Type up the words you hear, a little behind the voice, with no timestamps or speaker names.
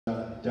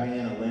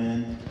Dianna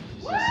Lehn.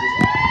 She's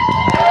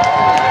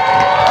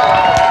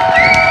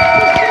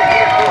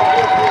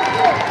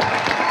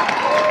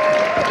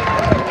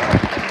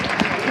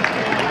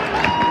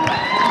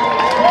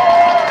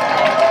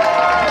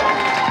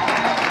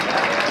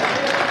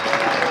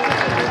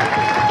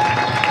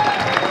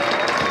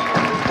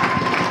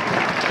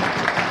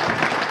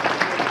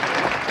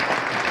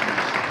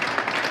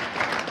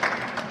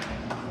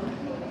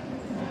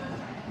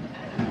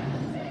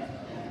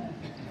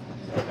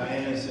the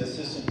Diana's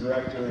assistant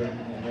director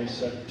and race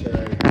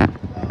secretary.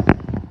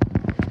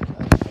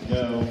 I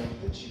know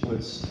that she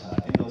puts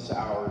endless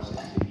hours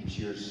into each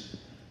year's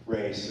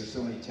race. There's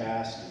so many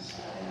tasks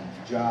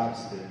and jobs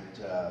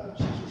that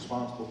she's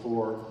responsible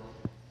for.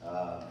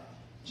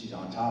 She's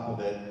on top of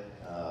it,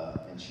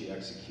 and she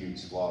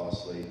executes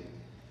flawlessly.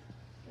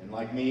 And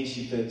like me,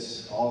 she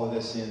fits all of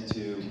this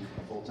into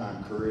a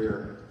full-time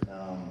career.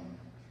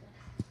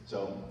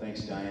 So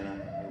thanks,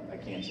 Dianna. I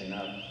can't say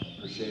enough.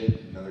 Appreciate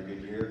it. Another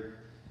good year.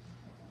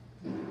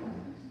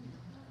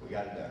 We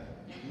got it done.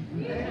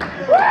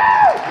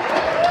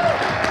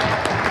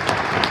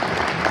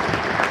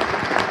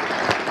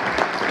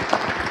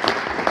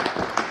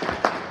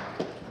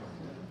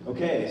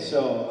 Okay, so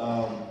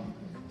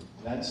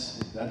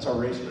that's our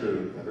race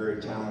crew, a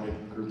very talented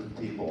group of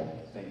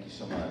people. Thank you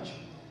so much.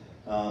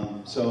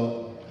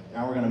 So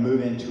now we're going to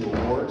move into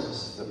awards.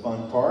 This is the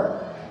fun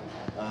part.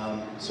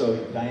 So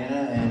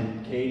Dianna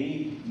and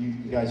Katie, you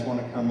guys want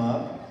to come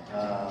up?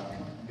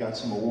 Got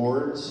some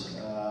awards.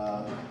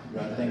 We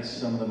want to thank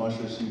some of the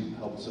mushers who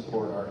helped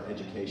support our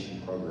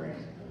education program.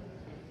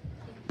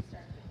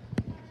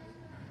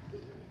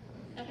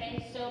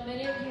 Okay, so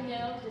many of you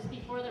know, just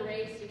before the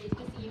race, you get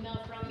this email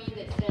from me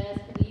that says,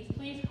 please,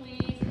 please,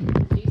 please,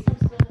 do some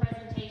school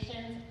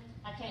presentations.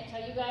 I can't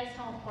tell you guys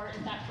how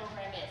important that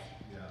program is.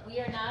 Yeah. We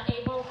are not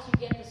able to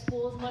get the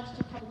schools much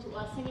to come to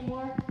us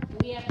anymore.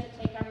 We have to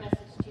take our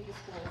message to the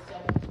schools. So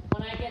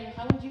when I get in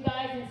touch with you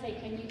guys and say,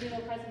 can you do a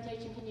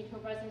presentation, can you do a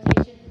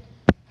presentation?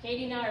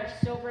 Katie and I are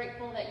so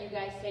grateful that you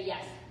guys say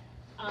yes.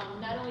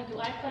 Not only do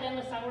I put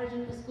endless hours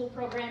into the school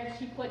program,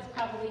 she puts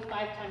probably 5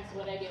 times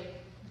what I do.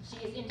 She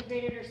has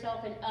integrated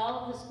herself in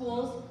all of the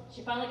schools.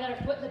 She finally got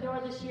her foot in the door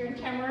this year in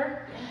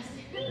Kemmerer.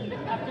 Yes.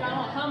 After I don't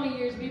know how many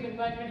years we've been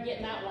trying to get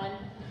in that one.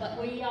 But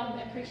we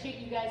appreciate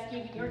you guys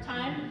giving your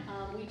time.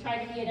 We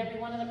tried to be at every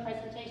one of the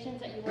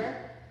presentations that you were.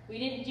 We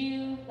didn't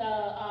do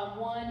the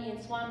one in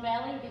Swan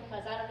Valley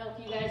because I don't know if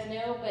you guys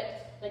know,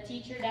 but the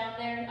teacher down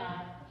there,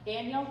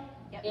 Daniel,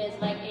 is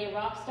like a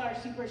rock star,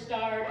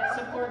 superstar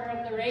supporter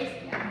of the race,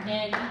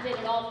 and he did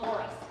it all for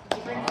us.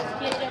 He brings his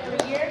kids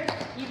every year.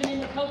 Even in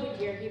the COVID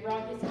year, he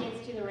brought his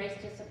kids to the race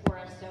to support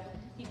us. So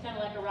he's kind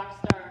of like a rock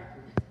star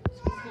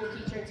school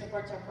teacher and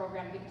supports our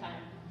program big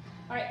time.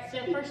 All right,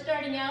 so first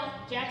starting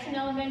out, Jackson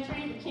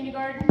Elementary, the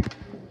kindergarten,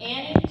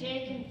 Annie,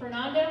 Jake, and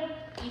Fernando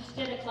each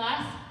did a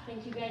class.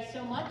 Thank you guys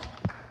so much.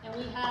 And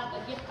we have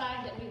a gift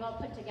bag that we've all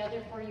put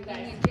together for you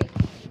guys.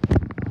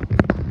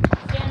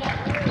 Stand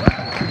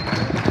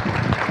up.